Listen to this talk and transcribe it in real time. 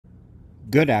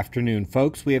Good afternoon,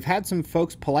 folks. We have had some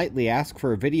folks politely ask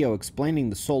for a video explaining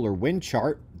the solar wind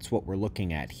chart. It's what we're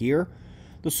looking at here.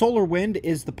 The solar wind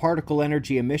is the particle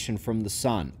energy emission from the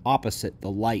sun, opposite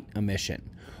the light emission.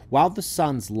 While the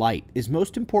sun's light is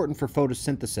most important for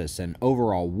photosynthesis and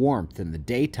overall warmth in the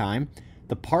daytime,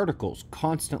 the particles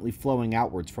constantly flowing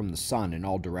outwards from the sun in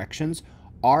all directions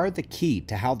are the key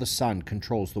to how the sun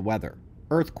controls the weather,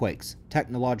 earthquakes,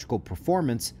 technological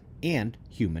performance, and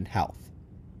human health.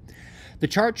 The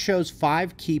chart shows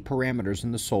 5 key parameters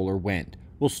in the solar wind.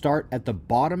 We'll start at the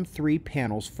bottom 3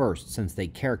 panels first, since they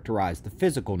characterize the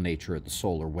physical nature of the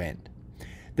solar wind.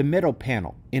 The middle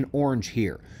panel, in orange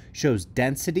here, shows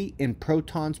density in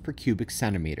protons per cubic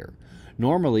centimeter.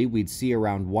 Normally, we'd see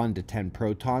around 1 to 10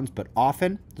 protons, but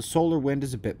often the solar wind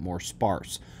is a bit more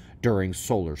sparse. During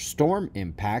solar storm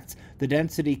impacts, the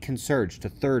density can surge to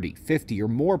 30, 50, or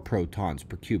more protons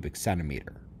per cubic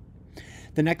centimeter.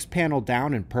 The next panel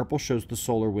down in purple shows the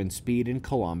solar wind speed in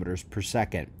kilometers per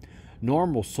second.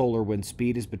 Normal solar wind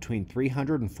speed is between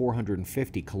 300 and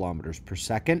 450 kilometers per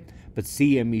second, but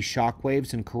CME shock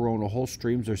waves and coronal hole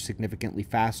streams are significantly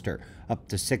faster, up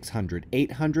to 600,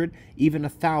 800, even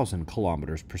 1,000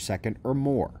 kilometers per second or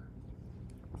more.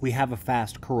 We have a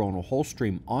fast coronal hole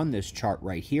stream on this chart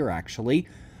right here, actually.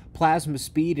 Plasma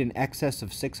speed in excess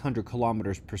of 600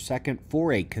 kilometers per second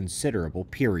for a considerable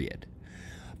period.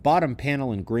 Bottom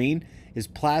panel in green is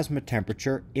plasma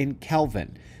temperature in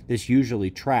Kelvin. This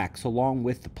usually tracks along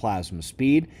with the plasma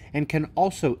speed and can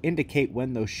also indicate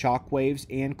when those shock waves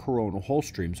and coronal hole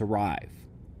streams arrive.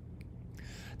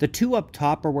 The two up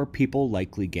top are where people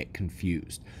likely get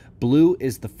confused. Blue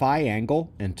is the phi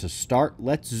angle, and to start,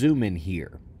 let's zoom in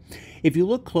here. If you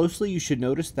look closely, you should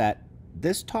notice that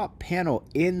this top panel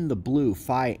in the blue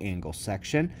phi angle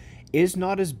section is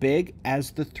not as big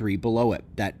as the 3 below it.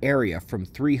 That area from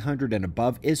 300 and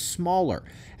above is smaller,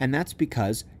 and that's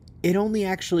because it only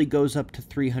actually goes up to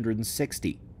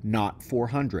 360, not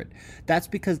 400. That's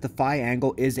because the phi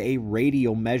angle is a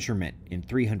radial measurement in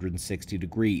 360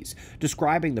 degrees,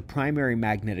 describing the primary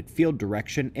magnetic field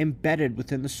direction embedded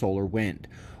within the solar wind.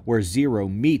 Where 0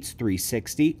 meets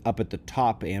 360 up at the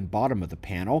top and bottom of the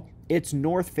panel, it's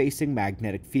north-facing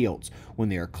magnetic fields. When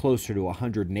they are closer to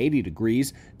 180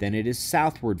 degrees, then it is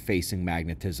southward-facing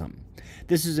magnetism.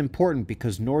 This is important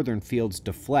because northern fields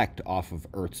deflect off of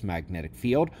Earth's magnetic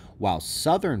field, while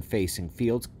southern-facing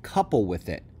fields couple with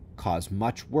it, cause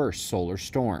much worse solar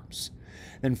storms.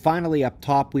 Then finally up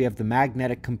top we have the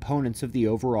magnetic components of the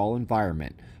overall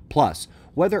environment, plus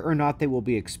whether or not they will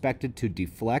be expected to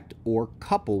deflect or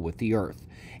couple with the Earth.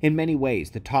 In many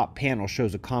ways, the top panel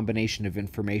shows a combination of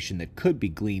information that could be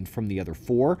gleaned from the other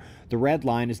 4. The red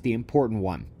line is the important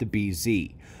one, the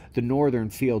BZ. The northern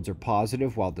fields are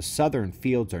positive while the southern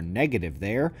fields are negative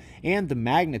there, and the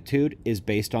magnitude is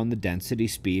based on the density,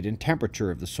 speed, and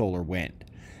temperature of the solar wind.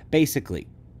 Basically,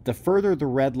 the further the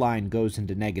red line goes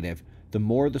into negative, the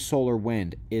more the solar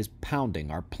wind is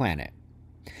pounding our planet.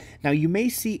 Now, you may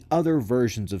see other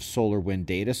versions of solar wind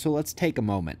data, so let's take a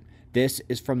moment. This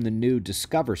is from the new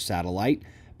Discover satellite,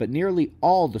 but nearly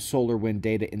all the solar wind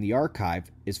data in the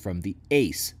archive is from the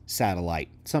ACE satellite.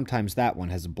 Sometimes that one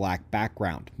has a black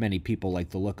background. Many people like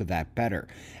the look of that better.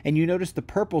 And you notice the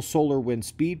purple solar wind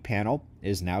speed panel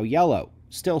is now yellow,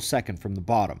 still second from the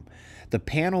bottom. The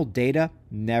panel data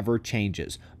never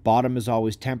changes. Bottom is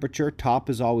always temperature, top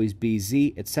is always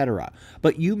BZ, etc.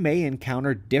 But you may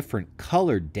encounter different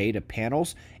colored data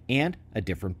panels and a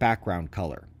different background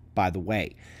color. By the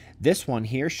way, this one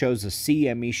here shows a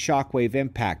CME shockwave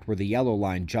impact where the yellow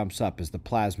line jumps up as the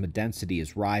plasma density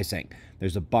is rising.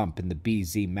 There's a bump in the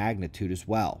BZ magnitude as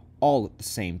well, all at the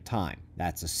same time.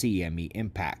 That's a CME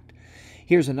impact.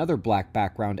 Here's another black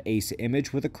background ACE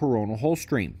image with a coronal hole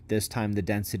stream. This time the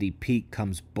density peak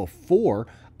comes before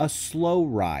a slow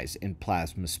rise in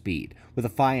plasma speed, with a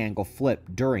phi angle flip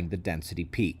during the density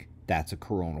peak. That's a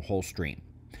coronal hole stream.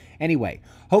 Anyway,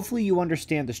 hopefully you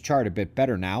understand this chart a bit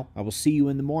better now. I will see you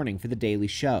in the morning for the daily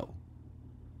show.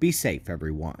 Be safe,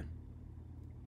 everyone.